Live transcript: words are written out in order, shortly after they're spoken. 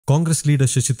Congress leader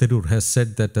Shashi Tharoor has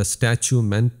said that a statue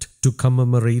meant to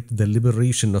commemorate the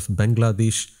liberation of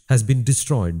Bangladesh has been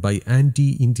destroyed by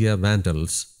anti-India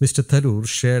vandals. Mr. Tharoor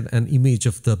shared an image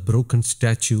of the broken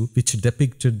statue which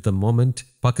depicted the moment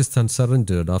Pakistan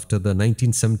surrendered after the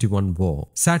 1971 war.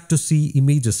 Sad to see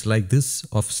images like this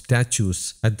of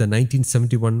statues at the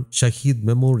 1971 Shaheed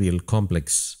Memorial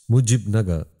Complex,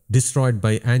 Mujibnagar, destroyed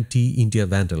by anti-India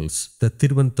vandals, the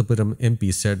Thiruvananthapuram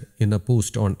MP said in a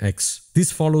post on X.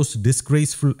 This follows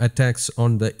disgraceful attacks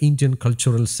on the Indian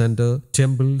Cultural Center,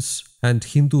 temples, and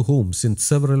Hindu homes in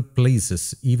several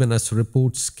places, even as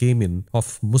reports came in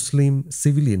of Muslim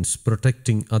civilians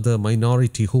protecting other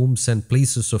minority homes and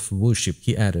places of worship,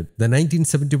 he added. The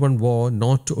 1971 war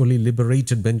not only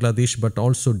liberated Bangladesh but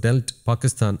also dealt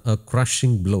Pakistan a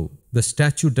crushing blow. The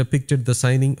statue depicted the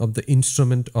signing of the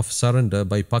instrument of surrender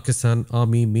by Pakistan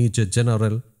Army Major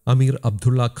General Amir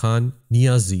Abdullah Khan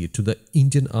Niazi to the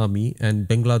Indian Army and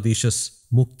Bangladesh's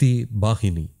Mukti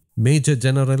Bahini. Major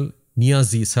General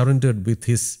Niazi surrendered with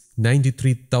his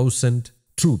 93,000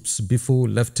 troops before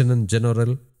Lieutenant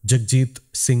General Jagjit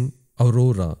Singh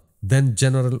Arora, then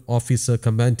General Officer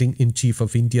Commanding-in-Chief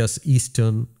of India's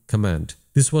Eastern Command.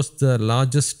 This was the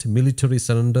largest military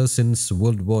surrender since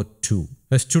World War II.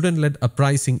 A student-led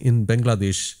uprising in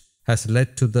Bangladesh has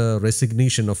led to the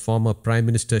resignation of former Prime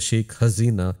Minister Sheikh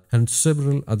Hasina and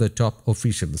several other top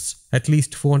officials. At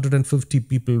least 450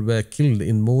 people were killed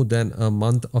in more than a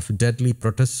month of deadly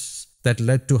protests that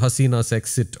led to Hasina's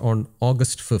exit on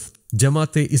August 5th.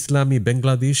 Jamaat-e-Islami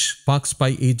Bangladesh, Pak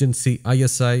spy agency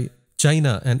ISI,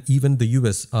 China and even the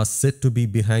US are said to be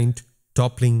behind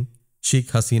toppling Sheikh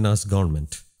Hasina's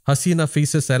government. Hasina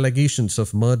faces allegations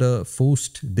of murder,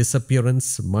 forced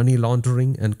disappearance, money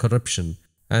laundering and corruption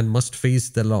and must face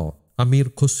the law. Amir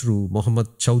Khusru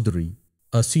Mohammad Chowdhury,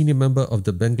 a senior member of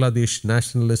the Bangladesh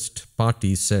Nationalist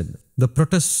Party, said, "The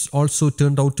protests also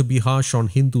turned out to be harsh on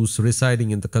Hindus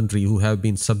residing in the country who have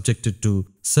been subjected to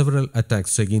several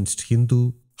attacks against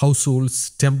Hindu households,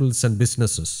 temples and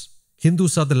businesses.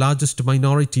 Hindus are the largest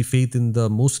minority faith in the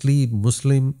mostly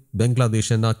Muslim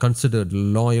Bangladesh and are considered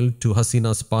loyal to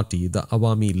Hasina's party, the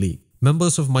Awami League.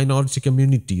 Members of minority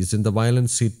communities in the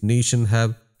violence-hit nation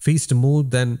have faced more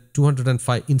than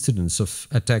 205 incidents of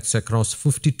attacks across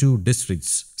 52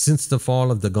 districts since the fall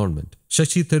of the government."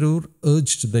 Shashi Tharoor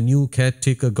urged the new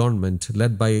caretaker government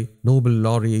led by Nobel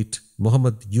laureate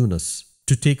Muhammad Yunus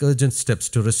to take urgent steps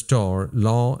to restore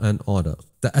law and order.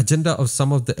 The agenda of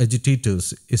some of the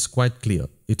agitators is quite clear.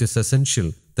 It is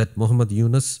essential that Muhammad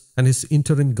Yunus and his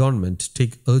interim government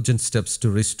take urgent steps to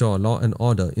restore law and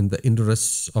order in the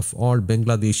interests of all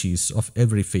Bangladeshis of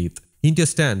every faith. India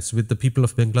stands with the people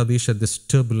of Bangladesh at this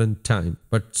turbulent time,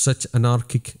 but such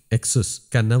anarchic excess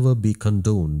can never be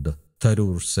condoned,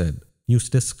 Tharoor said. News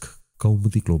Desk,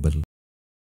 Kaumudy Global.